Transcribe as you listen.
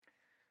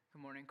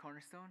morning,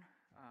 Cornerstone.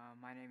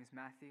 My name is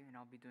Matthew, and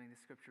I'll be doing the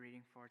scripture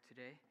reading for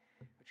today,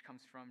 which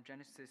comes from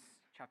Genesis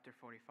chapter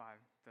 45,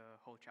 the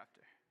whole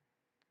chapter.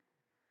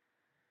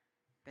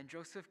 Then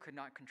Joseph could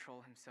not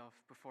control himself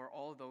before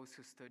all those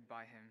who stood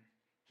by him.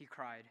 He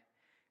cried,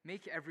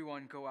 "Make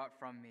everyone go out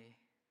from me."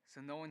 So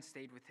no one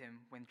stayed with him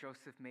when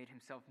Joseph made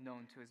himself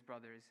known to his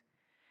brothers.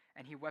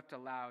 And he wept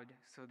aloud,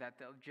 so that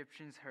the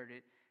Egyptians heard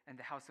it, and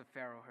the house of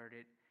Pharaoh heard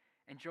it.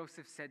 And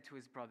Joseph said to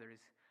his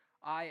brothers,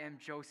 "I am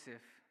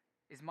Joseph.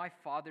 Is my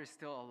father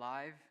still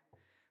alive?"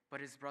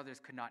 But his brothers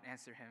could not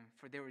answer him,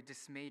 for they were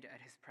dismayed at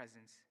his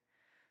presence.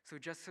 So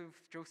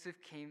Joseph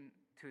came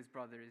to his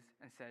brothers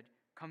and said,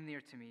 "Come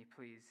near to me,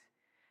 please."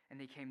 And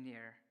they came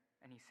near,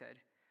 and he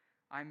said,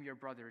 "I am your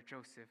brother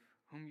Joseph,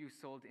 whom you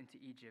sold into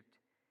Egypt.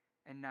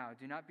 And now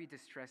do not be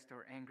distressed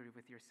or angry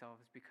with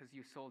yourselves because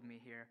you sold me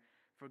here,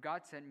 for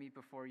God sent me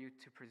before you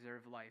to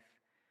preserve life.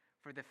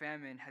 For the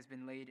famine has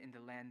been laid in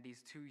the land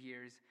these 2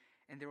 years,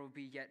 and there will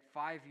be yet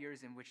 5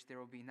 years in which there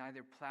will be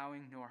neither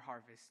plowing nor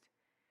harvest.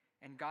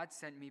 And God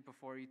sent me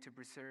before you to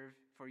preserve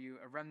for you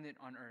a remnant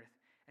on earth,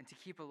 and to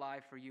keep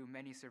alive for you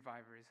many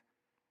survivors.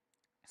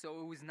 So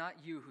it was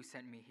not you who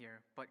sent me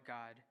here, but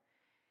God.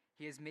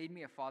 He has made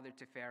me a father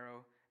to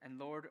Pharaoh, and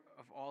lord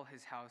of all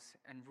his house,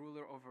 and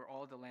ruler over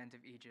all the land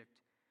of Egypt.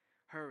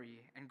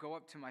 Hurry, and go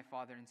up to my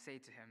father and say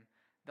to him,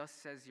 'Thus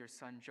says your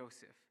son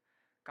Joseph,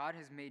 God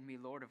has made me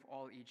lord of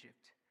all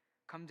Egypt.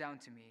 Come down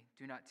to me,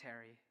 do not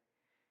tarry.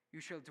 You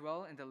shall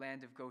dwell in the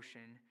land of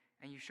Goshen,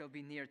 and you shall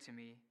be near to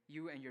me,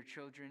 you and your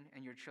children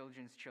and your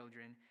children's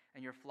children,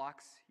 and your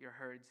flocks, your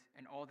herds,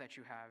 and all that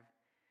you have.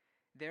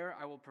 There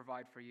I will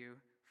provide for you,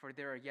 for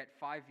there are yet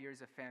 5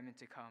 years of famine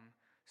to come,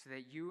 so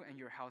that you and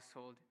your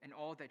household and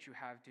all that you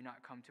have do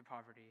not come to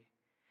poverty.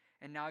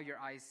 And now your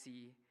eyes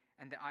see,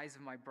 and the eyes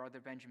of my brother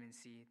Benjamin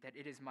see, that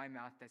it is my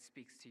mouth that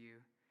speaks to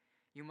you.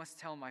 You must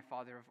tell my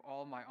father of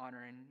all my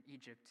honor in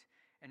Egypt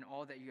and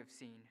all that you have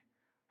seen.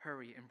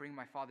 Hurry and bring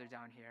my father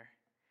down here.'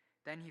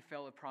 Then he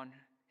fell upon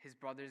his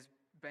brother's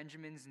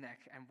Benjamin's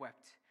neck and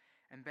wept,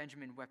 and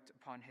Benjamin wept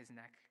upon his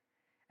neck.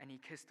 And he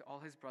kissed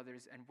all his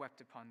brothers and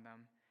wept upon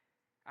them.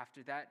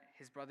 After that,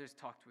 his brothers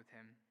talked with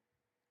him.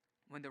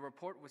 When the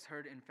report was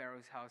heard in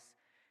Pharaoh's house,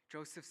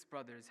 'Joseph's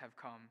brothers have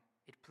come,'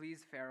 it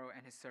pleased Pharaoh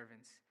and his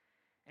servants.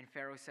 And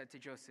Pharaoh said to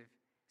Joseph,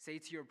 'Say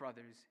to your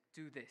brothers,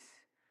 do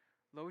this: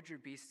 load your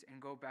beasts and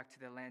go back to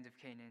the land of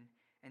Canaan,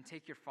 and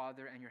take your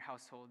father and your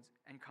households,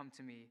 and come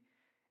to me.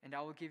 And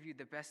I will give you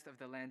the best of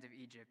the land of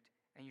Egypt,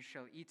 and you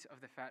shall eat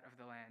of the fat of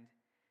the land.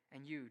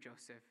 And you,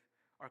 Joseph,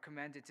 are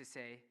commanded to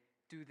say,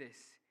 do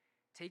this: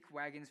 take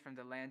wagons from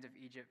the land of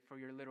Egypt for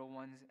your little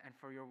ones and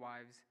for your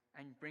wives,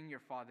 and bring your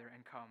father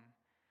and come.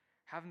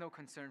 Have no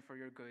concern for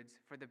your goods,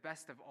 for the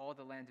best of all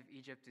the land of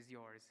Egypt is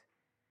yours.'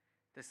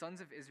 The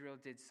sons of Israel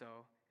did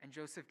so, and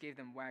Joseph gave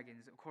them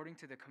wagons according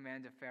to the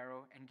command of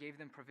Pharaoh, and gave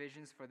them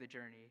provisions for the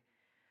journey.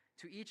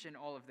 To each and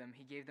all of them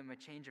he gave them a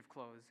change of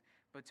clothes,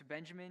 but to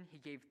Benjamin he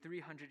gave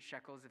 300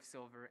 shekels of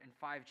silver and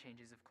 5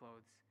 changes of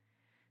clothes.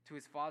 To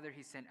his father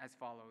he sent as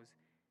follows: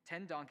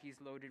 10 donkeys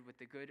loaded with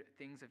the good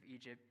things of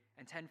Egypt,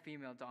 and 10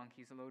 female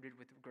donkeys loaded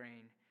with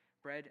grain,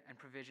 bread, and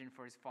provision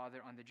for his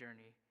father on the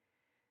journey.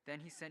 Then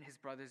he sent his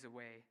brothers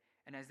away,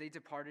 and as they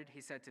departed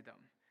he said to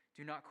them,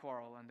 'Do not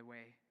quarrel on the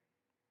way.'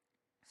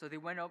 So they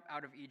went up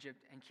out of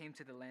Egypt and came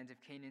to the land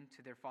of Canaan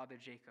to their father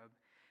Jacob.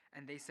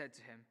 And they said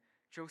to him,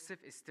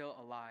 'Joseph is still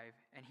alive,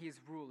 and he is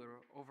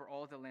ruler over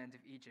all the land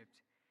of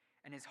Egypt.'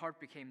 And his heart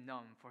became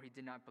numb, for he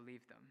did not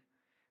believe them.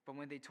 But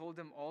when they told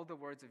him all the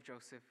words of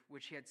Joseph,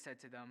 which he had said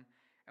to them,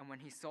 and when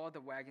he saw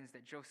the wagons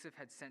that Joseph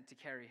had sent to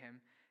carry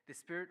him, the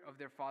spirit of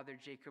their father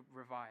Jacob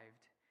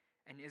revived.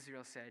 And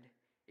Israel said,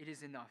 'It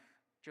is enough.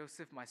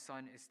 Joseph, my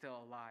son, is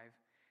still alive.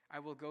 I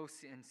will go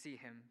and see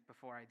him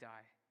before I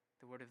die.'"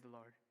 The word of the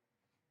Lord.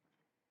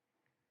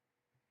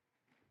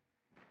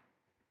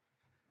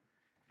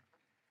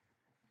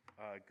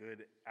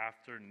 Good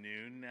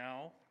afternoon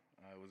now.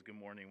 It was good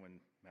morning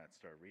when Matt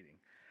started reading.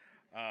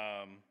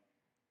 My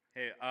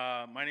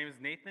name is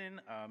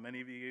Nathan. Many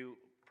of you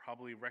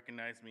probably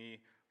recognize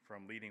me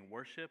from leading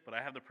worship, but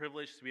I have the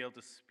privilege to be able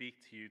to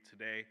speak to you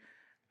today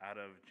out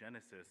of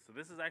Genesis. So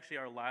this is actually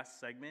our last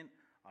segment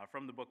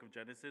from the book of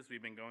Genesis.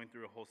 We've been going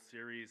through a whole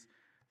series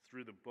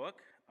through the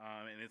book,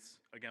 and it's,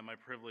 again, my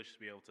privilege to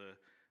be able to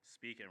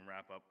speak and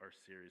wrap up our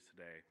series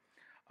today.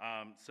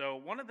 So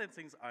one of the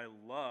things I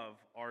love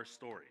are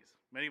stories.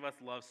 Many of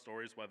us love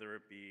stories, whether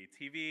it be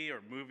TV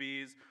or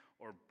movies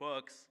or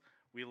books.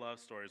 We love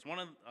stories. One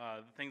of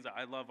the things that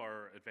I love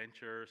are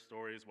adventure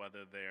stories,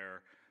 whether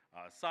they're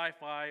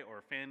sci-fi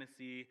or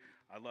fantasy.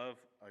 I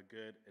love a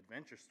good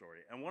adventure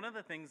story. And one of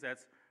the things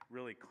that's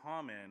really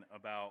common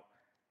about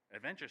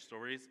adventure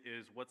stories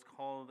is what's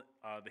called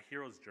the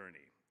hero's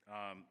journey.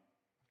 Am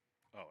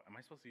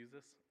I supposed to use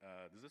this?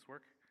 Does this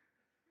work?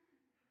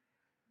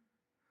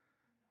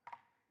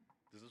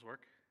 Does this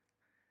work? Is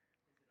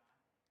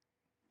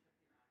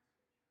it on? Check the on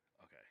switch.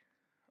 Okay,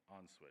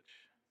 on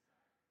switch,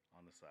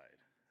 on the side.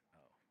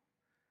 Oh,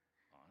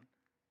 on?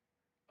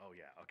 Oh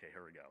yeah, okay,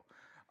 here we go.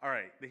 All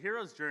right, the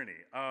hero's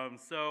journey.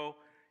 So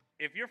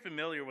if you're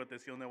familiar with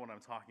this, you'll know what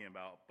I'm talking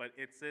about. But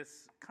it's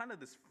this kind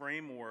of this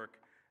framework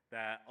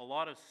that a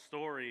lot of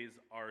stories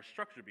are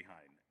structured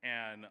behind,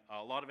 and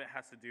a lot of it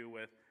has to do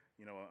with,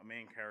 a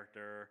main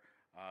character,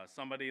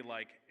 somebody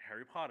like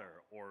Harry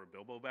Potter or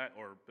Bilbo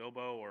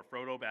or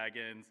Frodo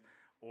Baggins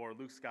or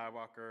Luke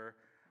Skywalker.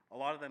 A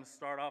lot of them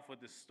start off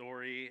with this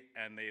story,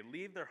 and they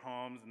leave their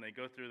homes, and they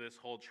go through this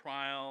whole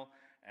trial.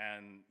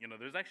 And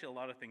there's actually a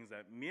lot of things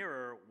that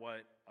mirror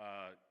what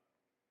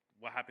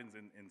happens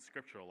in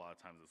Scripture a lot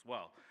of times as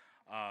well.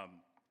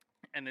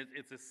 And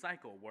it's a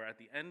cycle where at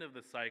the end of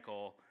the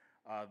cycle,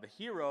 the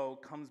hero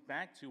comes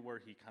back to where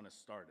he kind of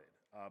started.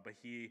 But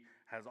he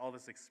has all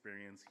this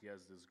experience, he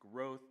has this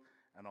growth,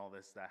 and all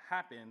this that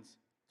happens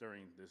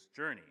during this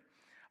journey.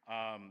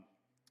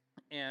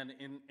 And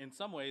in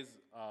some ways,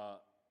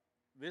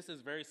 this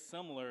is very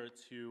similar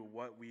to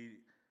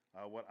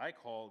what I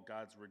call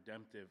God's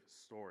redemptive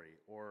story,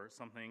 or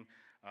something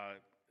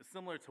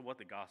similar to what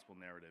the gospel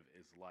narrative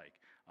is like.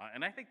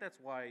 And I think that's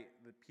why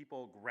the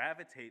people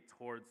gravitate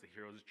towards the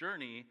hero's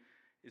journey,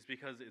 is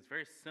because it's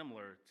very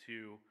similar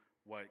to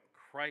what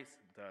Christ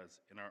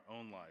does in our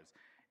own lives.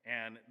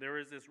 And there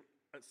is this,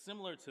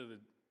 similar to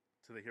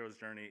the hero's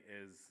journey,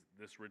 is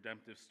this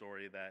redemptive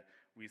story that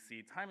we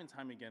see time and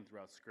time again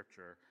throughout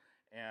Scripture.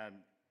 And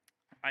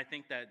I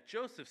think that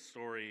Joseph's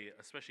story,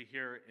 especially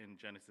here in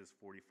Genesis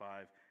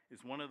 45,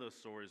 is one of those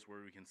stories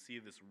where we can see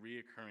this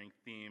reoccurring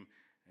theme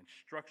and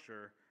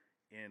structure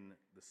in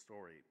the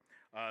story.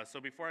 So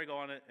before I go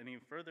on any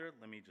further,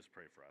 let me just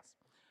pray for us.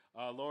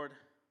 Lord,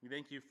 we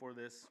thank you for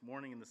this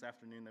morning and this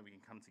afternoon that we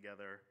can come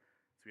together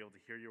to be able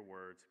to hear your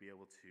word, to be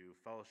able to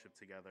fellowship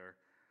together,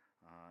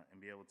 and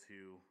be able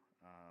to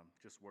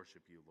just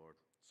worship you, Lord.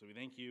 So we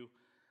thank you,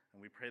 and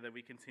we pray that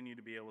we continue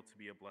to be able to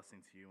be a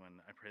blessing to you,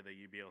 and I pray that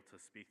you be able to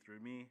speak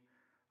through me,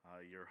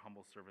 your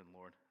humble servant,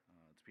 Lord,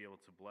 to be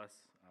able to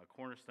bless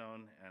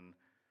Cornerstone and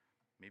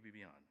maybe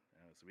beyond.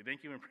 So we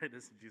thank you and pray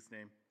this in Jesus'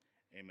 name.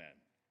 Amen.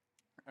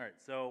 All right,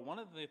 so one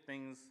of the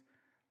things,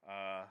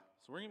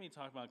 so we're going to be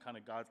talking about kind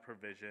of God's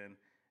provision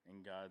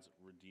and God's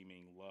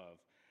redeeming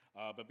love.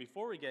 But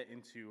before we get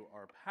into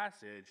our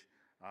passage,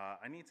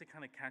 I need to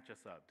kind of catch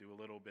us up, do a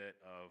little bit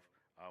of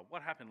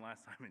what happened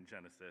last time in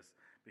Genesis,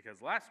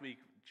 because last week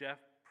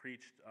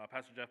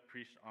Pastor Jeff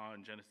preached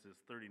on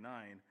Genesis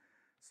 39,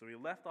 so we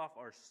left off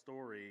our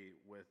story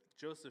with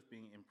Joseph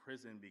being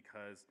imprisoned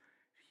because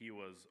he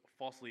was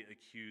falsely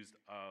accused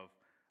of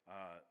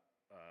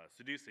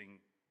seducing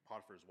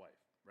Potiphar's wife,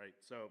 right?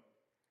 So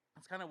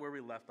that's kind of where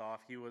we left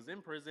off. He was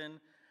in prison,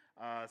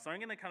 so I'm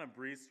going to kind of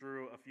breeze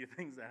through a few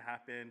things that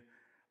happened,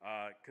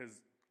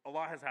 because a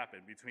lot has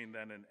happened between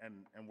then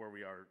and where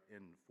we are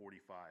in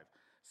 45.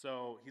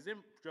 So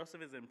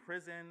Joseph is in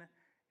prison,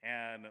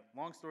 and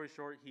long story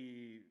short,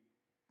 he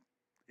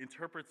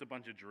interprets a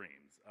bunch of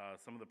dreams,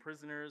 some of the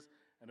prisoners,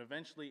 and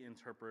eventually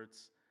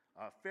interprets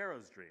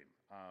Pharaoh's dream,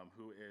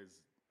 who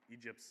is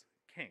Egypt's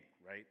king,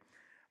 right?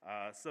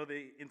 So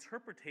the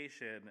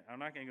interpretation, I'm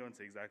not going to go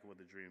into exactly what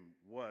the dream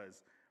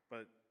was,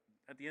 but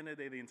at the end of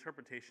the day, the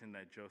interpretation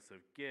that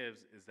Joseph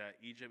gives is that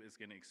Egypt is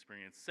going to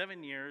experience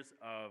 7 years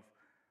of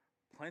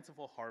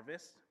plentiful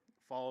harvest,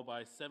 followed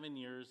by 7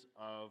 years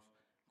of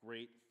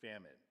great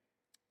famine.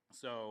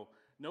 So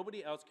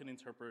nobody else can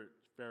interpret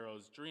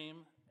Pharaoh's dream,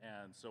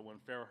 and so when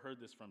Pharaoh heard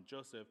this from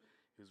Joseph,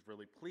 he was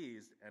really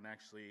pleased and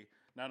actually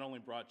not only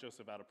brought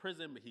Joseph out of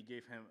prison, but he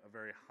gave him a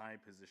very high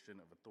position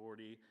of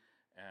authority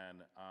and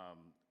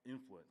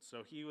influence.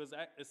 So he was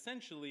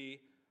essentially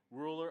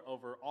ruler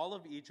over all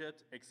of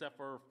Egypt except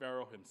for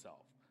Pharaoh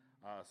himself.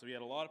 So he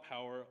had a lot of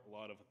power, a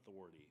lot of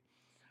authority.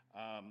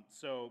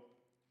 So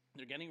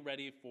they're getting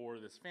ready for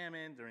this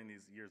famine during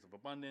these years of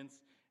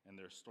abundance, and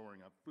they're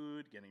storing up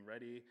food, getting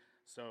ready.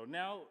 So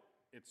now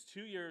it's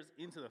 2 years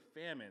into the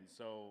famine,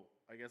 so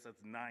I guess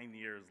that's 9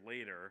 years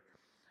later.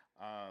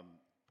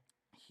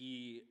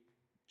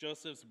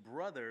 Joseph's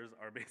brothers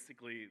are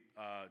basically,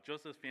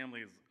 Joseph's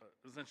family is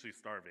essentially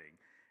starving,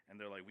 and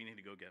they're like, we need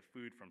to go get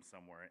food from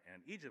somewhere,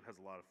 and Egypt has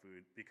a lot of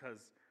food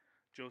because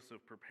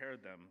Joseph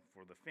prepared them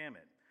for the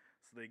famine.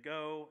 So they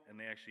go, and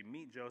they actually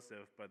meet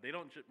Joseph, but they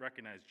don't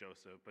recognize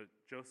Joseph, but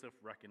Joseph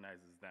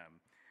recognizes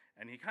them.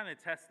 And he kind of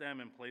tests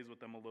them and plays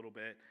with them a little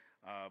bit,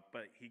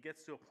 but he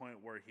gets to a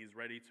point where he's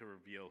ready to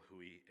reveal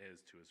who he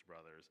is to his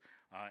brothers.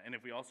 And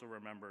if we also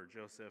remember,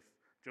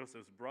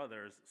 Joseph's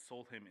brothers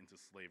sold him into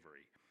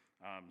slavery.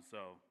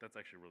 So that's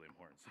actually really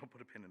important. So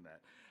put a pin in that.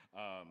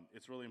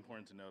 It's really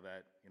important to know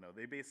that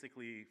they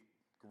basically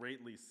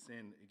greatly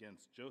sinned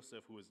against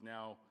Joseph, who is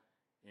now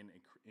in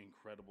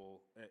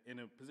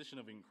a position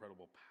of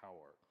incredible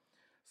power.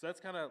 So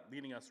that's kind of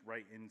leading us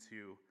right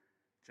into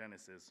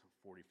Genesis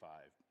 45.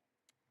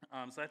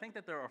 So I think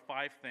that there are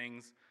 5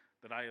 things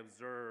that I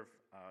observe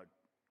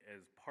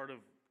as part of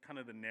kind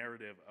of the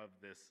narrative of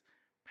this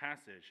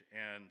passage.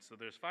 And so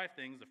there's 5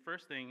 things. The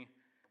first thing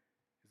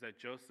is that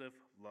Joseph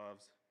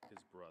loves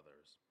his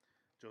brothers.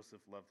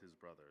 Joseph loved his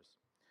brothers.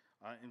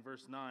 In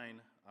verse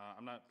 9,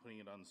 I'm not putting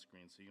it on the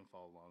screen so you can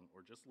follow along,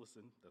 or just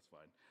listen, that's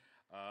fine.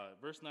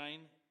 Verse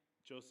 9,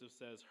 Joseph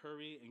says,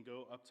 "Hurry and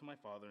go up to my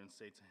father and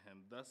say to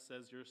him, 'Thus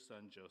says your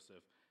son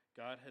Joseph,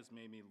 God has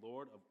made me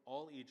Lord of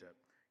all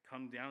Egypt.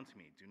 Come down to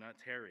me, do not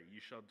tarry. You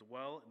shall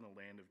dwell in the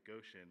land of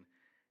Goshen,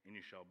 and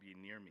you shall be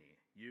near me,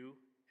 you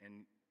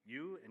and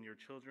your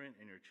children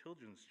and your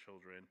children's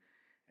children,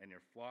 and your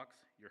flocks,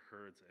 your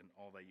herds, and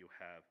all that you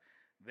have.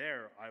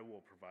 There I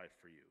will provide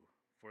for you.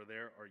 For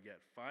there are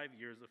yet 5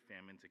 years of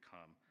famine to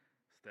come,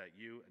 so that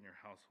you and your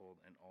household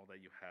and all that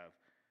you have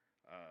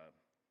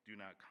do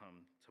not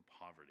come to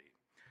poverty.'"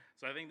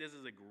 So I think this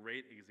is a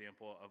great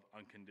example of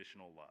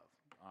unconditional love.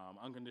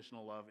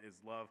 Unconditional love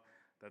is love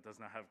that does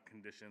not have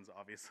conditions,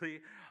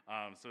 obviously.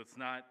 So it's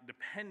not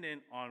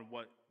dependent on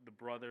what the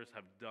brothers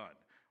have done,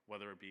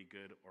 whether it be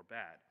good or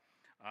bad.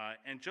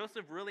 And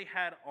Joseph really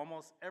had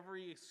almost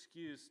every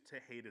excuse to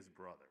hate his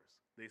brothers.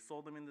 They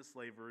sold him into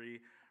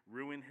slavery,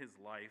 ruined his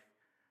life,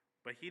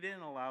 but he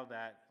didn't allow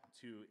that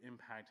to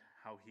impact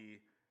how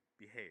he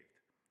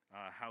behaved,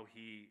 how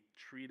he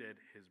treated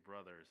his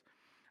brothers.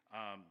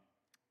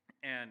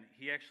 And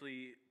he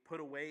actually put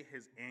away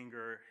his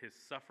anger, his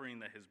suffering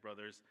that his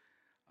brothers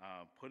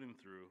put him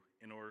through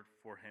in order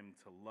for him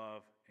to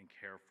love and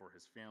care for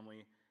his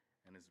family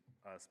and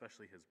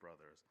especially his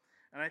brothers.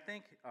 And I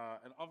think,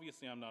 and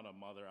obviously I'm not a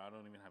mother, I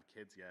don't even have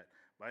kids yet,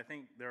 but I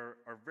think there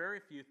are very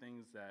few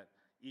things that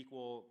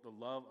equal the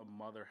love a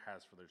mother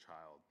has for their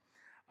child.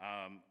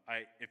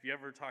 If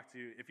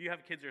you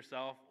have kids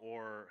yourself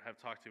or have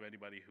talked to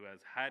anybody who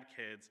has had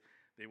kids,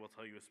 they will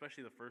tell you,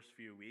 especially the first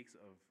few weeks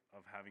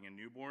of having a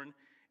newborn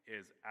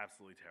is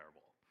absolutely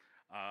terrible.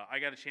 I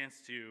got a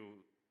chance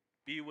to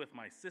be with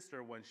my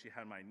sister when she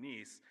had my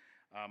niece.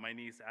 My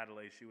niece,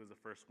 Adelaide, she was the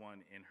first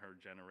one in her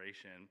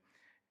generation.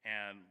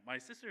 And my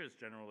sister is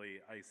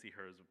generally, I see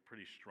her as a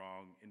pretty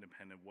strong,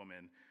 independent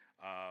woman.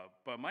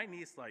 But my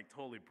niece,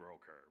 totally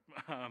broke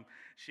her.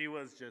 She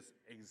was just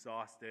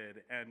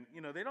exhausted. And,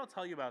 they don't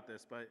tell you about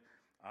this, but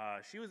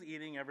she was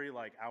eating every,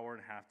 hour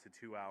and a half to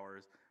 2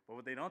 hours. But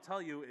what they don't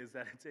tell you is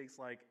that it takes,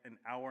 an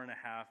hour and a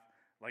half,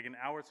 an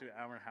hour to an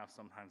hour and a half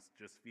sometimes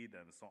to just feed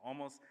them. So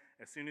almost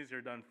as soon as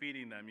you're done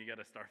feeding them, you got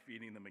to start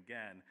feeding them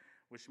again,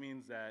 which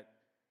means that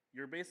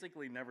you're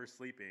basically never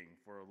sleeping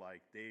for,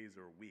 days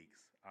or weeks.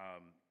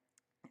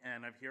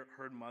 And I've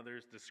heard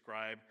mothers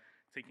describe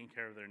taking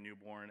care of their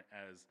newborn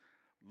as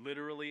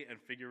literally and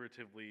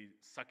figuratively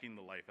sucking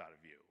the life out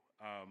of you.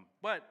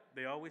 But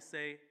they always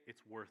say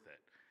it's worth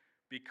it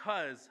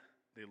because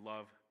they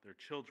love their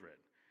children.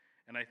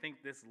 And I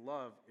think this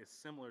love is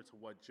similar to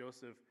what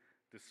Joseph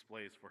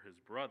displays for his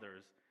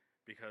brothers,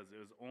 because it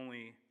was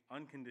only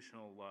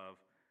unconditional love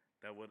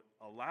that would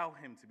allow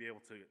him to be able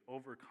to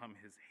overcome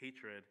his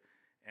hatred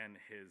and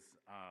his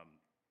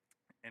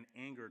and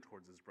anger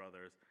towards his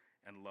brothers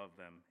and love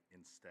them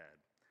instead.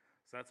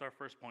 So that's our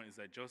first point, is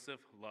that Joseph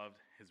loved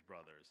his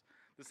brothers.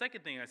 The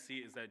second thing I see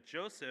is that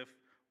Joseph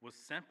was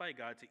sent by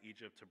God to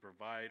Egypt to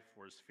provide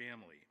for his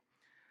family.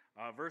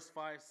 Verse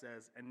 5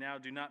 says, "And now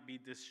do not be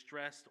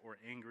distressed or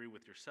angry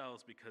with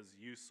yourselves because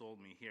you sold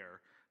me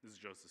here." This is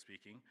Joseph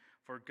speaking.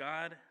 "For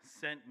God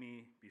sent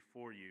me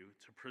before you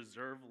to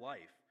preserve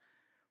life.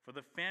 For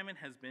the famine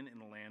has been in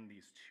the land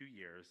these 2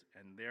 years,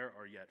 and there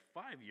are yet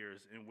 5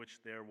 years in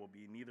which there will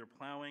be neither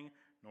plowing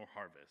nor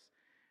harvest.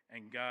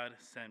 And God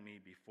sent me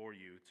before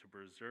you to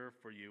preserve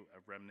for you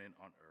a remnant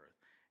on earth,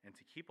 and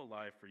to keep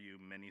alive for you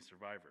many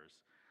survivors.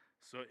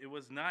 So it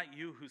was not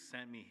you who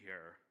sent me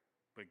here,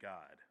 but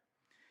God.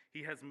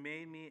 He has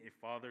made me a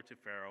father to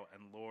Pharaoh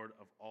and Lord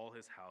of all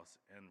his house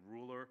and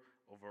ruler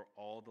over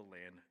all the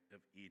land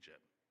of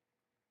Egypt."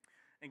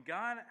 And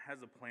God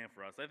has a plan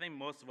for us. I think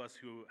most of us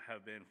who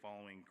have been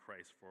following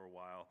Christ for a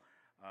while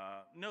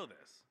know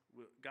this.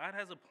 God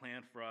has a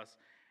plan for us,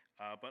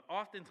 but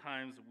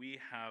oftentimes we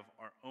have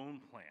our own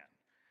plan.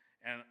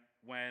 And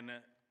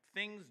when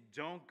things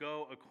don't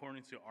go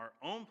according to our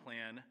own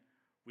plan,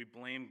 we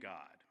blame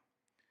God.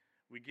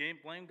 We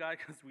blame God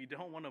because we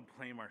don't want to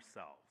blame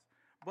ourselves.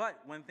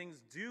 But when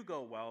things do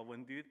go well,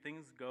 when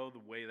things go the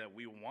way that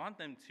we want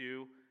them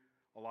to,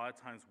 a lot of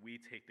times we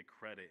take the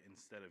credit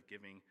instead of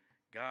giving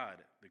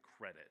God the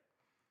credit.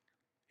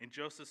 In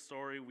Joseph's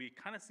story, we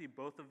kind of see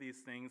both of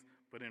these things,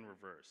 but in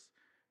reverse.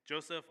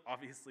 Joseph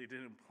obviously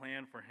didn't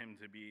plan for him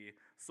to be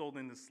sold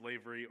into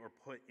slavery or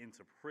put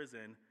into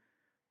prison,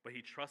 but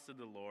he trusted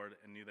the Lord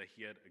and knew that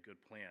he had a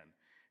good plan.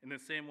 In the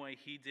same way,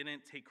 he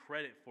didn't take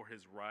credit for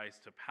his rise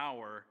to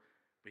power,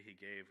 but he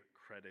gave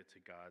credit to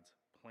God's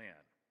plan.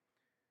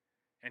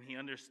 And he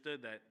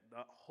understood that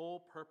the whole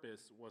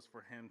purpose was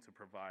for him to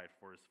provide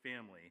for his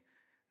family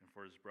and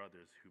for his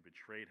brothers who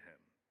betrayed him.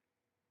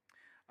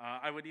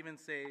 I would even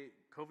say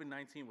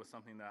COVID-19 was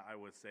something that I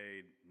would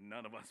say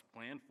none of us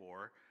planned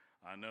for.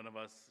 None of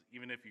us,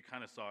 even if you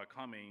kind of saw it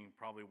coming,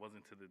 probably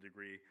wasn't to the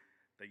degree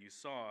that you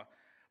saw.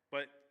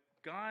 But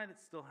God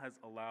still has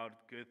allowed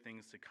good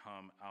things to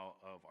come out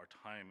of our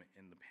time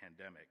in the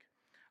pandemic.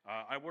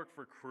 I work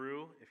for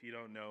Cru. If you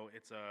don't know,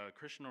 it's a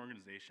Christian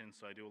organization,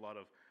 so I do a lot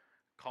of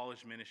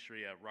college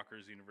ministry at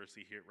Rutgers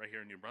University right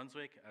here in New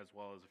Brunswick, as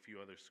well as a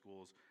few other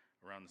schools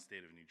around the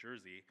state of New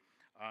Jersey.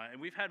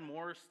 And we've had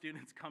more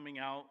students coming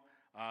out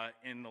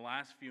in the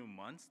last few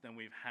months than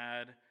we've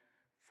had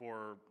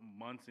for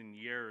months and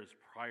years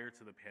prior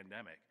to the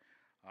pandemic.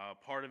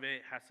 Part of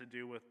it has to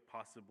do with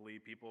possibly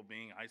people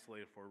being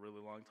isolated for a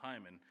really long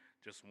time and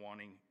just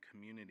wanting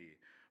community.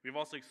 We've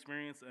also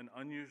experienced an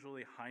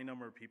unusually high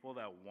number of people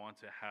that want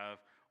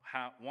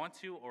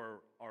to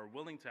or are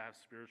willing to have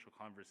spiritual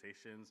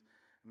conversations,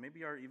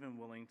 maybe are even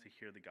willing to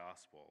hear the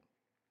gospel.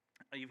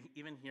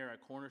 Even here at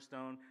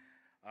Cornerstone,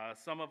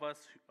 some of us,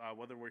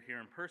 whether we're here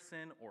in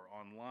person or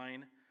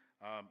online,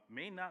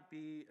 may not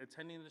be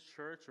attending this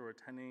church or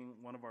attending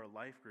one of our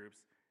life groups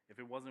if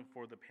it wasn't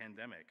for the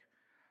pandemic.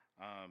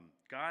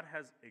 God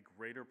has a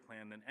greater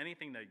plan than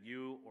anything that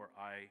you or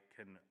I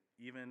can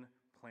even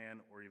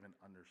plan or even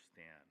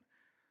understand.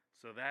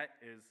 So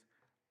that is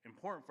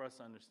important for us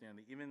to understand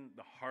that even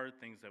the hard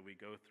things that we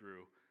go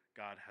through,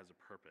 God has a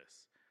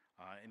purpose.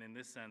 And in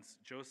this sense,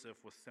 Joseph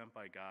was sent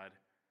by God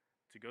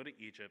to go to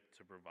Egypt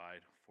to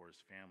provide for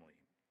his family.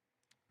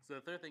 So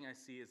the third thing I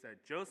see is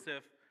that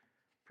Joseph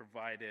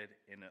provided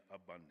in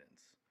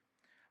abundance.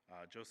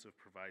 Joseph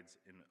provides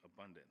in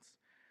abundance.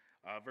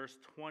 Verse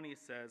 20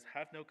 says,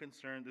 have no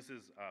concern, this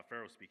is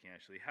Pharaoh speaking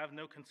actually, have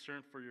no concern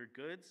for your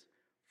goods,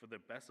 for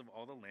the best of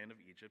all the land of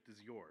Egypt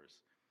is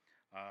yours.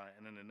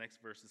 And then the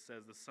next verse it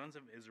says, the sons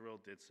of Israel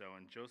did so,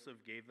 and Joseph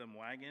gave them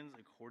wagons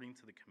according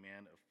to the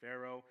command of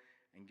Pharaoh,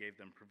 and gave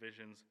them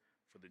provisions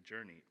for the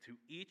journey. To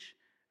each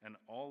and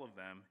all of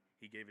them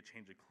he gave a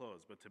change of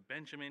clothes, but to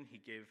Benjamin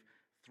he gave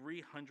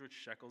 300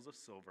 shekels of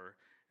silver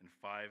and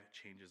 5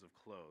 changes of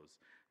clothes.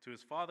 To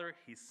his father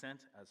he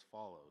sent as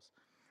follows: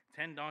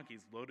 10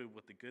 donkeys loaded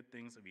with the good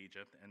things of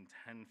Egypt, and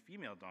 10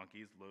 female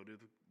donkeys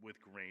loaded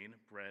with grain,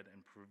 bread,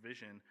 and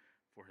provision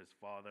for his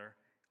father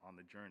on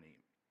the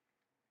journey.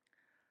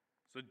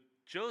 So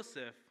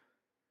Joseph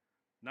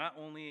not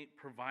only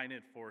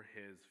provided for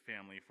his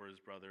family, for his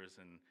brothers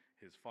and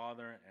his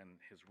father and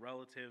his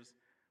relatives,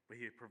 but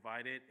he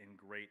provided in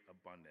great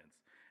abundance.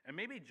 And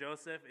maybe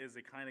Joseph is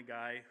the kind of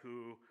guy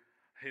who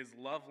his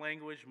love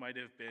language might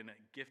have been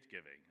gift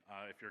giving,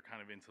 if you're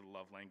kind of into the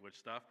love language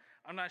stuff.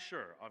 I'm not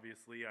sure,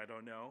 obviously, I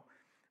don't know.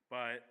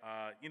 But,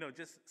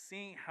 just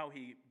seeing how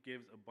he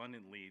gives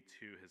abundantly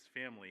to his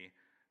family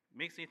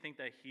makes me think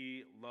that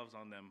he loves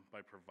on them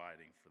by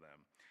providing for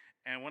them.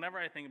 And whenever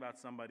I think about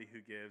somebody who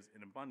gives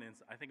in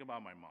abundance, I think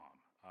about my mom.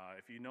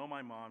 If you know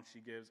my mom, she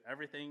gives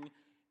everything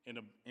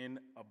in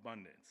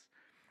abundance.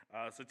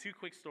 So 2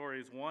 quick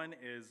stories. One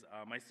is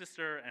my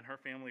sister and her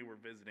family were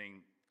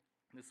visiting.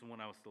 This is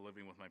when I was still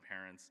living with my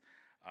parents.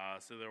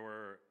 So there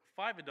were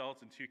 5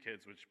 adults and 2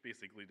 kids, which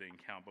basically didn't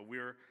count. But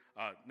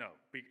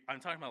I'm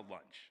talking about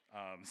lunch.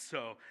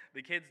 So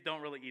the kids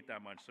don't really eat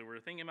that much. So we were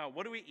thinking about,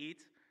 what do we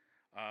eat?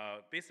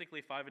 Basically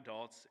 5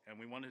 adults, and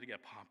we wanted to get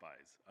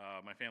Popeyes.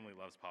 My family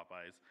loves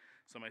Popeyes.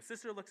 So my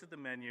sister looks at the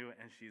menu,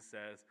 and she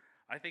says,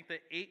 I think the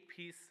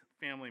 8-piece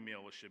family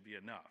meal should be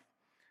enough.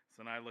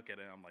 So then I look at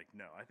it, and I'm like,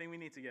 no, I think we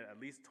need to get at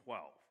least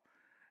 12.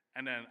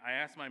 And then I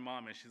asked my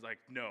mom, and she's like,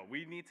 no,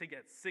 we need to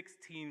get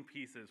 16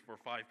 pieces for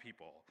 5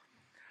 people.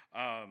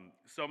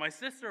 So my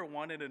sister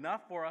wanted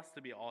enough for us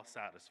to be all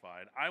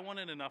satisfied. I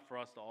wanted enough for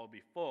us to all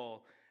be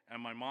full,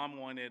 and my mom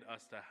wanted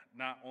us to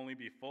not only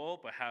be full,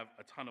 but have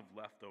a ton of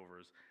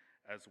leftovers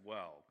as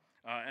well.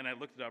 And I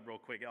looked it up real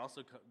quick. It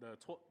also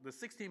the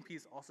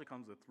 16-piece also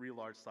comes with 3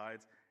 large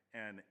sides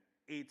and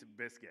 8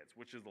 biscuits,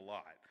 which is a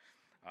lot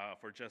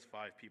for just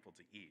 5 people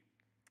to eat.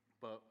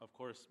 But of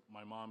course,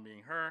 my mom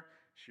being her,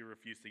 she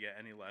refused to get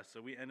any less,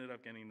 so we ended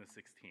up getting the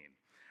 16.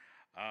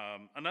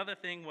 Another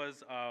thing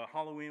was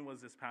Halloween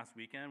was this past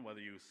weekend.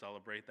 Whether you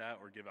celebrate that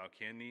or give out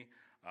candy,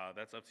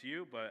 that's up to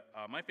you. But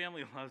my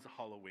family loves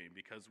Halloween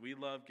because we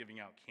love giving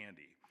out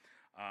candy.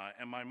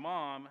 And my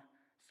mom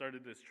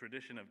started this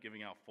tradition of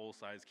giving out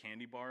full-size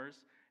candy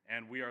bars,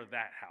 and we are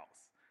that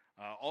house.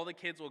 All the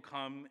kids will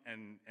come,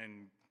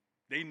 and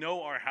they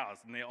know our house,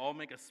 and they all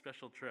make a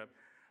special trip.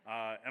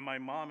 And my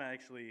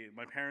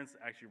parents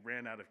actually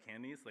ran out of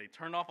candies. They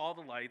turned off all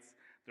the lights.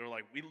 They were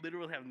like, we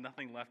literally have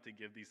nothing left to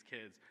give these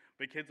kids.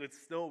 But kids would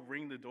still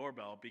ring the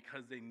doorbell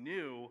because they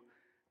knew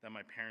that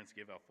my parents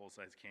gave out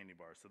full-size candy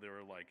bars. So they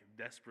were like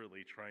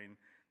desperately trying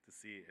to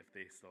see if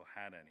they still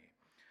had any.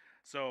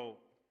 So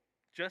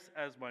just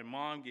as my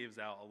mom gives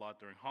out a lot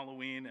during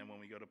Halloween and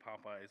when we go to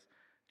Popeyes,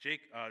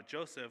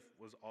 Joseph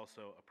was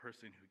also a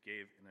person who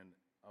gave in an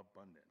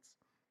abundance.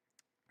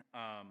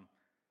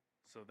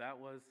 So that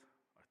was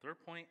our third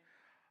point.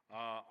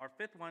 Our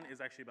fifth one is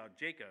actually about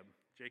Jacob.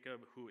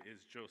 Jacob, who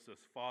is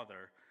Joseph's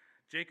father.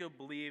 Jacob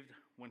believed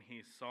when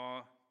he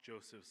saw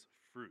Joseph's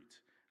fruit.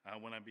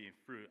 When I mean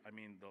fruit, I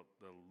mean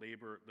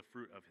the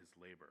fruit of his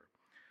labor.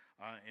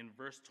 In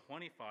verse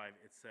 25,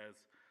 it says,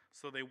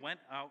 so they went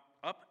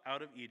up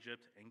out of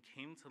Egypt and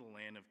came to the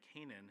land of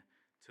Canaan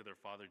to their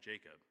father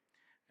Jacob.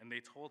 And they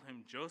told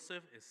him,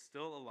 Joseph is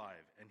still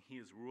alive, and he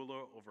is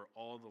ruler over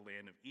all the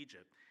land of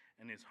Egypt.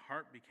 And his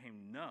heart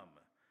became numb,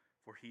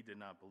 for he did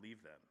not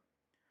believe them.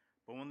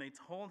 But when they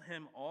told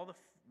him all the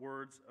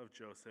words of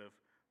Joseph,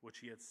 which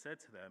he had said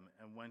to them,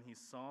 and when he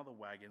saw the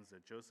wagons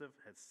that Joseph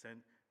had sent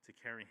to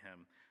carry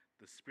him,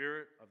 the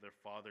spirit of their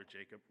father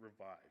Jacob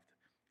revived.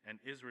 And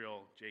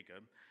Israel,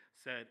 Jacob,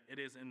 said, "It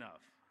is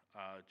enough.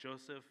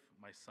 Joseph,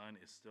 my son,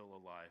 is still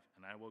alive,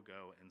 and I will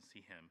go and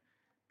see him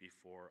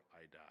before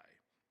I die."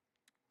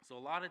 So, a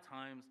lot of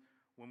times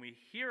when we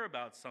hear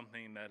about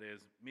something that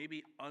is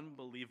maybe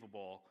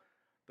unbelievable,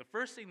 the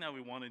first thing that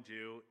we want to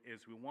do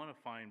is we want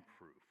to find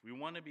proof. We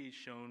want to be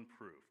shown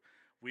proof.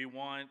 We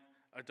want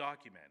a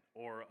document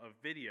or a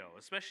video,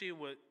 especially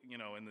with,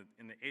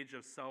 in the age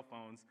of cell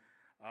phones.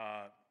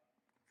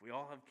 We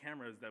all have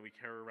cameras that we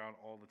carry around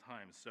all the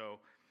time. So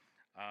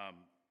a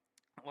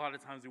lot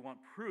of times we want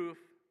proof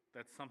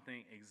that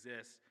something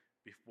exists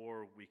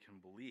before we can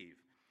believe.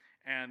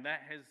 And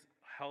that has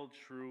held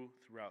true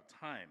throughout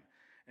time.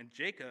 And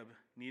Jacob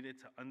needed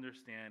to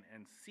understand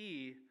and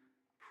see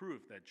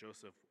proof that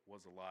Joseph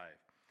was alive.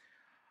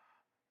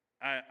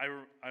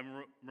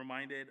 I'm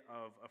reminded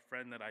of a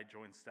friend that I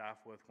joined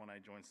staff with when I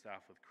joined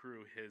staff with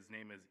Cru. His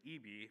name is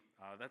Ibi.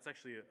 That's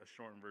actually a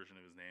shortened version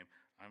of his name.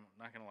 I'm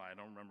not going to lie, I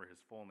don't remember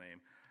his full name.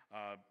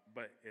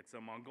 But it's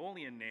a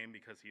Mongolian name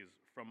because he is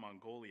from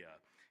Mongolia.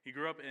 He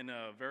grew up in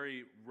a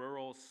very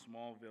rural,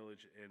 small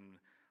village in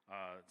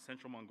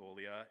central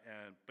Mongolia.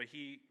 But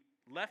he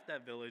left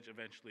that village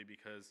eventually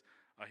because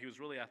he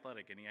was really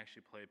athletic, and he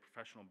actually played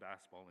professional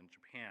basketball in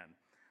Japan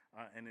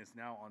and is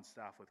now on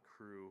staff with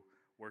Cru,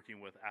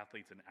 working with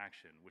Athletes in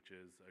Action, which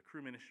is a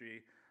Cru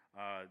ministry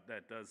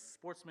that does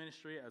sports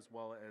ministry as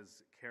well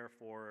as care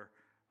for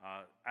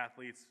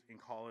athletes in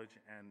college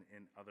and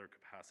in other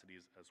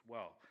capacities as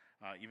well,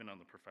 even on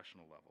the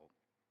professional level.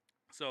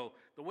 So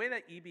the way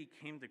that EB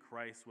came to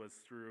Christ was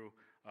through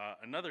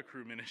another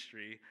Cru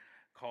ministry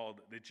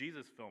called the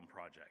Jesus Film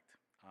Project.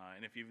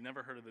 And if you've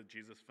never heard of the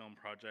Jesus Film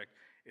Project,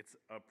 it's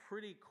a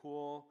pretty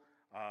cool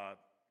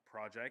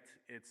project.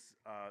 It's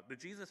the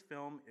Jesus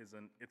Film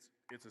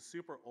it's a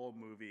super old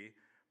movie,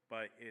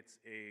 but it's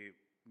a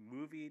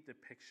movie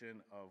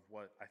depiction of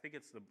what I think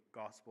it's the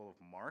Gospel of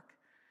Mark.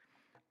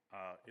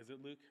 Is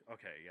it Luke?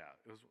 Okay, yeah,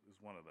 it was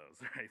one of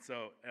those, right?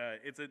 So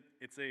it's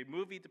a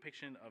movie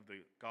depiction of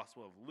the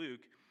Gospel of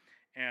Luke,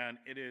 and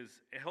it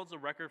holds a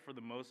record for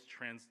the movie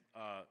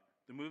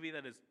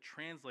that is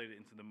translated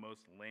into the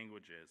most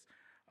languages.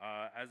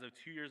 As of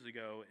 2 years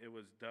ago, it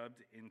was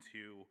dubbed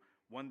into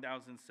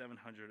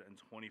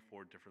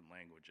 1,724 different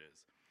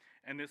languages.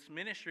 And this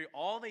ministry,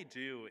 all they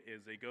do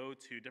is they go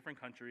to different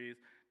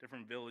countries,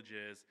 different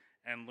villages,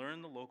 and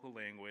learn the local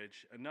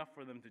language enough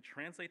for them to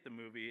translate the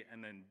movie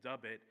and then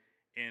dub it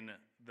in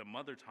the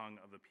mother tongue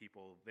of the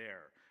people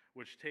there,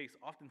 which takes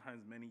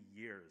oftentimes many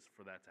years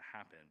for that to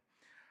happen.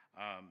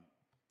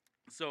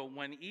 So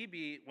when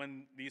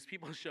these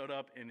people showed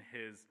up in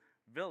his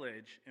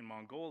village in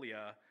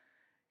Mongolia,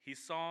 he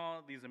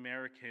saw these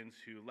Americans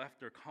who left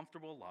their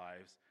comfortable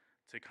lives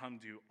to come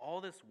do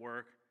all this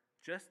work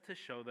just to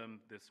show them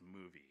this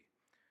movie.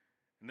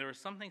 And there was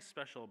something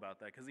special about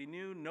that because he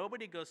knew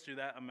nobody goes through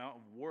that amount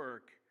of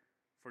work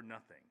for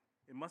nothing.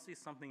 It must be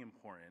something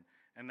important.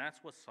 And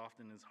that's what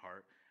softened his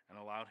heart and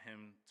allowed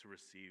him to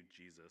receive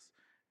Jesus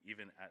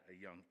even at a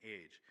young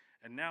age.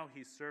 And now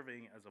he's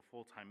serving as a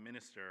full-time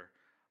minister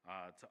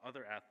to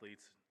other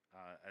athletes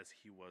as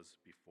he was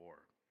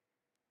before.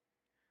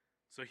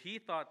 So he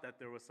thought that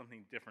there was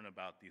something different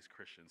about these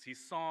Christians. He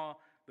saw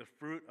the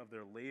fruit of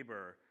their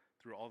labor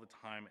through all the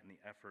time and the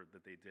effort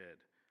that they did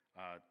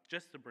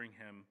just to bring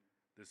him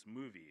this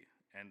movie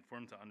and for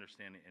him to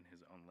understand it in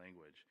his own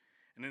language.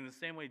 And in the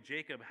same way,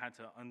 Jacob had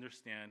to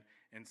understand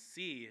and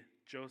see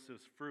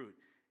Joseph's fruit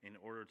in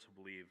order to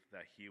believe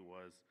that he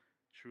was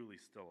truly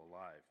still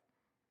alive.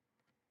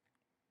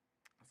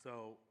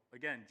 So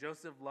again,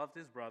 Joseph loved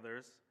his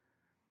brothers.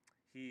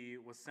 He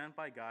was sent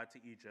by God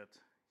to Egypt.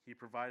 He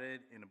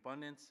provided in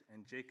abundance,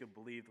 and Jacob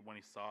believed when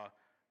he saw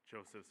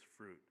Joseph's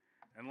fruit.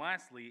 And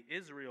lastly,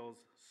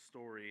 Israel's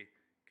story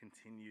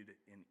continued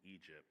in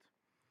Egypt.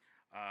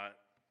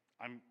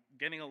 I'm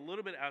getting a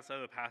little bit outside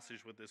of the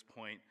passage with this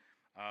point,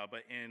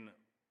 but in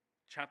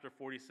chapter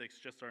 46,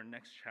 just our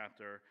next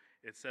chapter,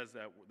 it says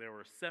that there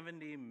were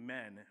 70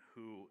 men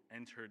who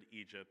entered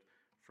Egypt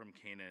from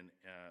Canaan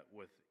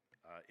with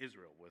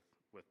Israel, with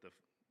the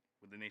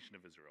nation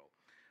of Israel.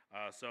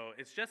 So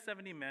it's just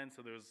 70 men,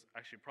 so there's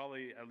actually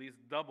probably at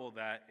least double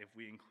that if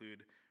we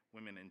include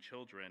women and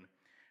children.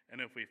 And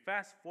if we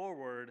fast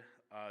forward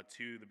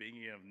to the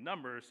beginning of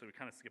Numbers, so we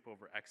kind of skip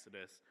over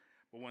Exodus,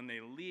 but when they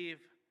leave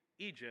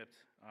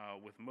Egypt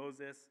with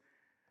Moses,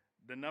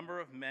 the number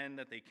of men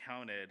that they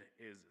counted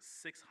is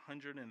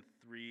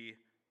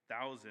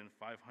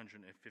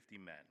 603,550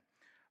 men.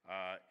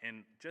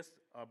 In just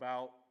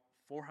about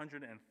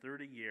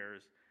 430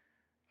 years,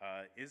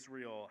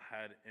 Israel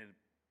had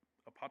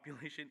a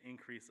population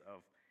increase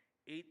of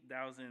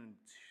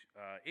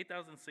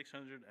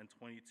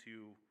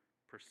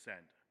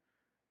 8,622%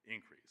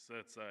 increase. So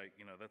that's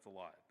that's a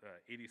lot.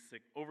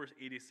 Over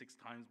 86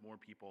 times more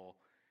people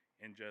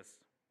in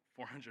just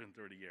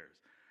 430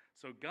 years.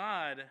 So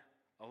God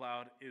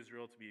allowed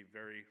Israel to be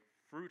very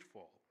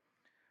fruitful,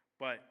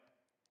 but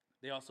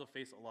they also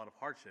face a lot of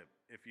hardship.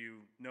 If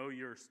you know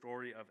your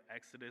story of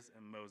Exodus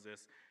and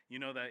Moses, you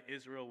know that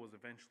Israel was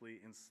eventually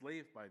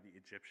enslaved by the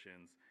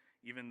Egyptians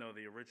even though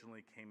they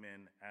originally came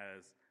in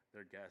as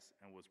their guests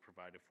and was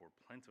provided for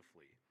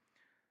plentifully.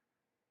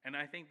 And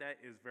I think that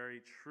is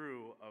very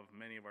true of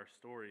many of our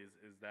stories,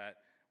 is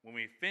that when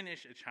we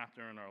finish a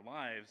chapter in our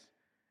lives,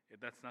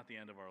 that's not the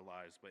end of our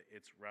lives, but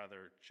it's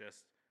rather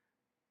just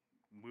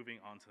moving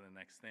on to the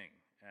next thing.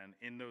 And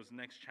in those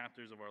next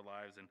chapters of our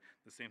lives, and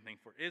the same thing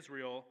for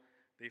Israel,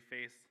 they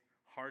faced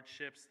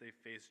hardships, they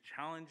faced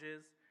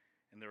challenges,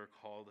 and they were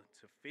called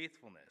to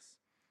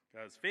faithfulness.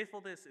 Because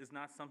faithfulness is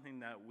not something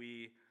that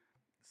we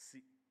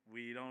see,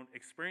 we don't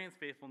experience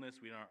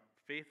faithfulness, we aren't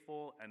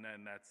faithful, and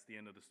then that's the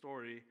end of the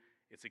story.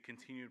 It's a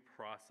continued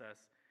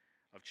process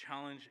of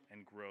challenge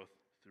and growth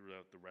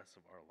throughout the rest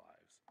of our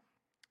lives.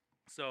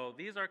 So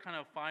these are kind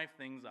of 5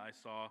 things I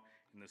saw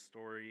in the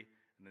story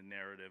and the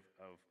narrative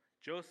of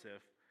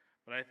Joseph.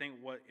 But I think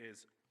what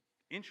is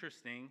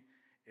interesting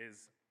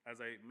is,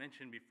 as I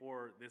mentioned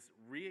before, this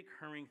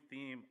reoccurring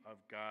theme of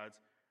God's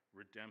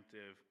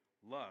redemptive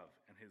love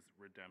and his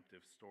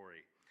redemptive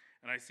story.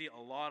 And I see a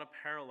lot of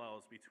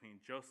parallels between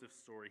Joseph's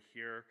story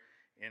here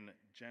in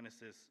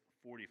Genesis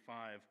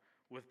 45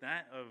 with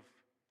that of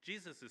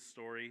Jesus'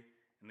 story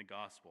in the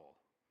gospel.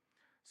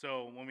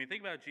 So when we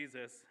think about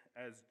Jesus,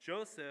 as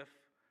Joseph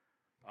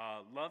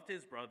loved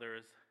his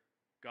brothers,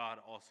 God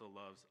also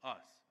loves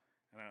us.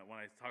 And when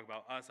I talk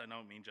about us, I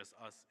don't mean just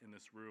us in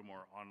this room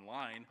or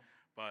online,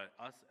 but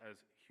us as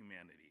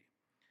humanity.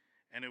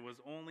 And it was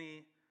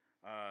only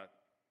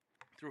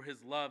through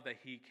his love that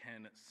he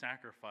can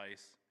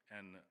sacrifice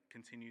and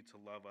continue to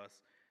love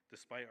us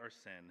despite our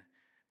sin,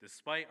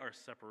 despite our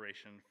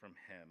separation from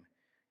him.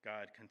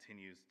 God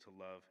continues to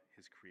love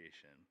his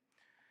creation.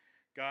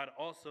 God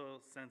also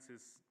sends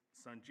his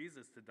son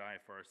Jesus to die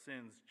for our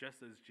sins,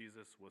 just as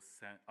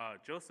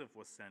Joseph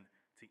was sent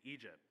to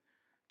Egypt.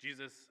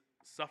 Jesus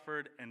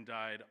suffered and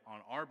died on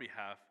our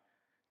behalf,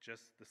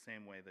 just the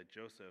same way that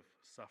Joseph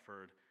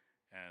suffered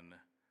and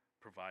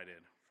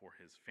provided for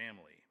his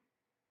family.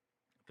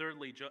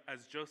 Thirdly,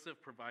 as Joseph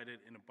provided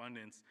in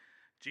abundance,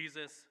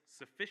 Jesus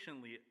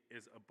sufficiently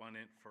is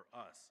abundant for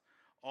us.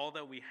 All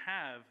that we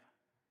have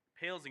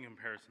pales in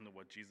comparison to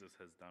what Jesus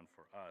has done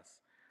for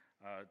us.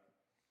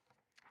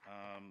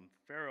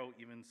 Pharaoh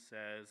even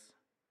says,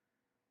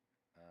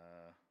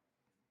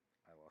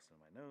 I lost it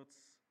in my notes,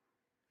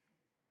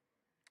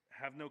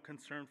 have no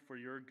concern for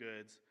your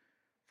goods,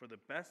 for the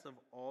best of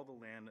all the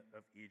land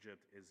of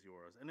Egypt is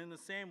yours. And in the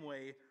same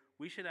way,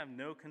 we should have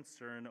no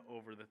concern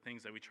over the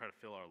things that we try to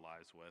fill our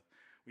lives with.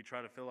 We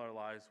try to fill our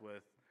lives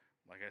with,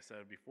 like I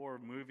said before,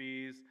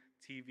 movies,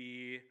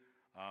 TV,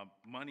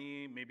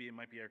 money, maybe it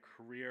might be our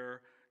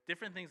career.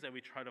 Different things that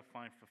we try to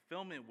find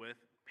fulfillment with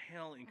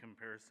pale in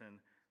comparison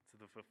to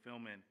the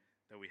fulfillment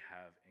that we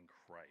have in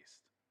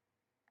Christ.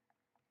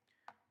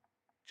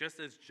 Just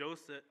as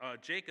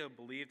Jacob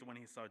believed when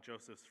he saw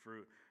Joseph's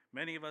fruit,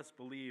 many of us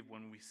believe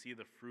when we see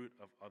the fruit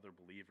of other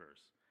believers.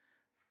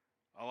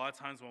 A lot of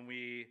times when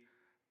we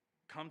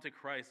come to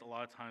Christ, a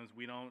lot of times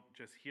we don't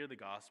just hear the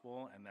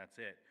gospel and that's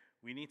it.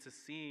 We need to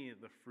see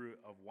the fruit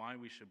of why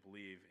we should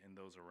believe in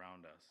those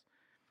around us.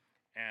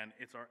 And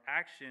it's our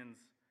actions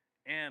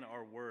and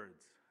our words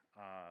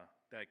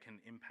that can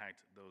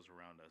impact those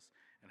around us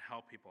and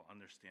help people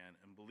understand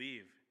and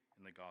believe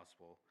in the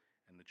gospel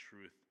and the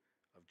truth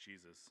of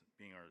Jesus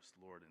being our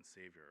Lord and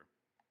Savior.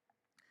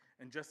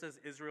 And just as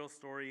Israel's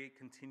story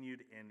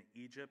continued in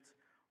Egypt,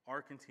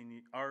 our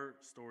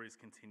stories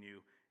continue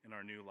in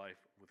our new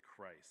life with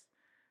Christ.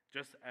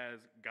 Just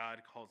as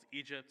God calls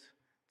Egypt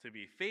to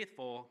be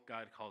faithful,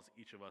 God calls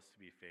each of us to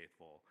be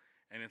faithful.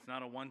 And it's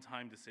not a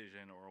one-time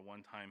decision or a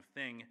one-time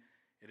thing.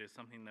 It is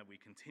something that we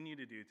continue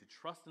to do, to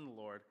trust in the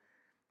Lord,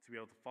 to be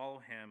able to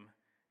follow him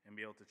and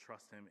be able to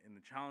trust him in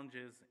the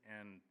challenges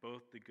and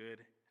both the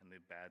good and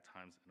the bad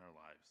times in our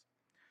lives.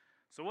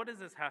 So what does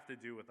this have to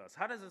do with us?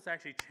 How does this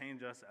actually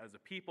change us as a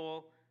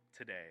people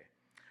today?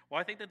 Well,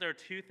 I think that there are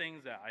 2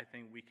 things that I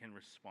think we can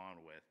respond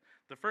with.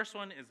 The first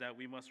one is that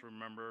we must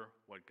remember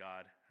what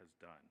God has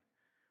done.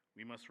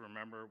 We must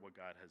remember what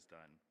God has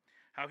done.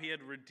 How he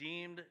had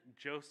redeemed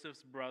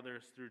Joseph's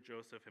brothers through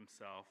Joseph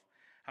himself.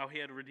 How he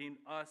had redeemed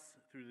us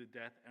through the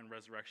death and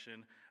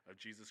resurrection of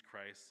Jesus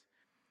Christ.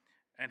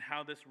 And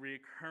how this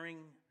recurring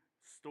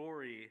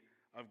story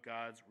of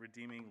God's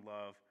redeeming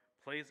love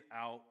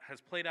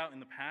has played out in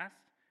the past,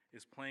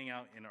 is playing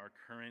out in our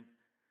current,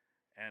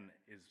 and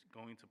is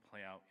going to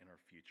play out in our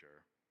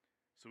future.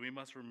 So we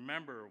must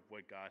remember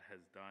what God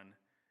has done,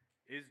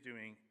 is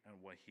doing, and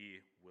what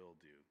he will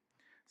do.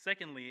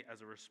 Secondly,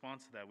 as a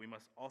response to that, we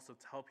must also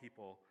tell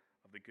people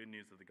of the good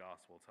news of the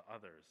gospel to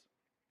others.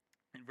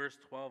 In verse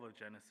 12 of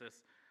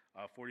Genesis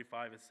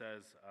 45, it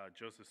says,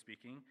 Joseph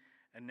speaking,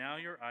 "And now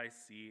your eyes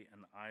see,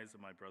 and the eyes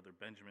of my brother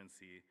Benjamin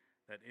see,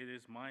 that it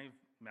is my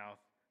mouth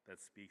that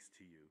speaks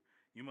to you.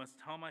 You must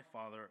tell my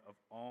father of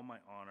all my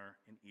honor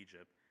in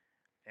Egypt,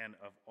 and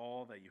of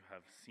all that you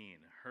have seen.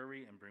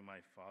 Hurry and bring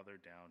my father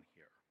down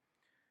here."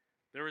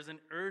 There is an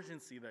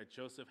urgency that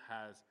Joseph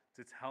has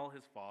to tell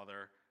his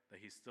father that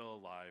he's still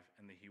alive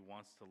and that he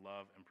wants to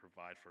love and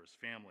provide for his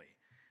family.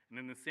 And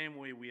in the same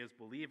way, we as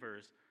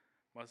believers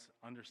must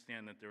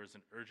understand that there is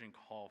an urgent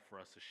call for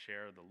us to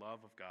share the love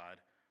of God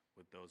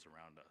with those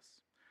around us.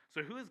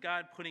 So who is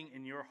God putting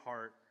in your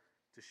heart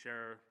to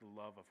share the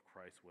love of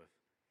Christ with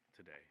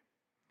today?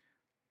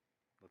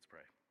 Let's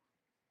pray.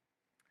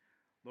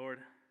 Lord,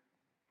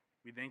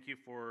 we thank you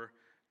for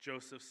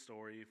Joseph's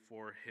story,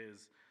 for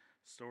his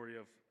story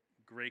of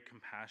great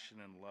compassion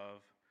and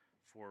love,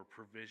 for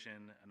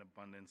provision and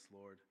abundance,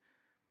 Lord.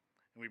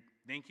 And we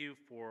thank you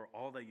for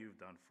all that you've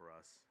done for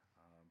us,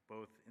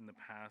 both in the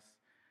past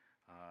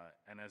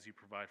and as you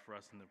provide for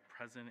us in the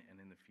present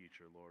and in the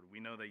future, Lord. We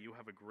know that you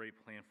have a great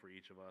plan for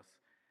each of us,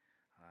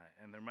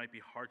 and there might be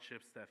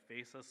hardships that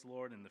face us,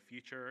 Lord, in the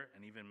future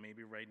and even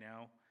maybe right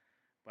now,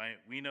 but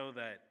we know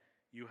that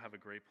you have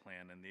a great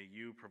plan and that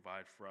you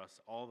provide for us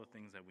all the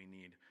things that we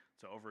need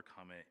to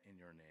overcome it in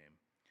your name.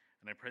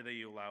 And I pray that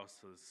you allow us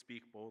to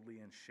speak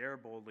boldly and share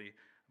boldly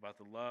about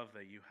the love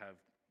that you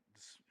have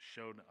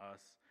shown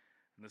us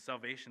and the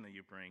salvation that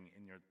you bring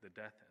in the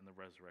death and the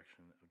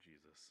resurrection of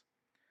Jesus.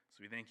 So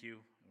we thank you,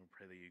 and we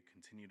pray that you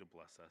continue to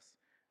bless us.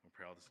 And we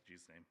pray all this in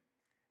Jesus' name.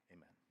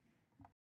 Amen.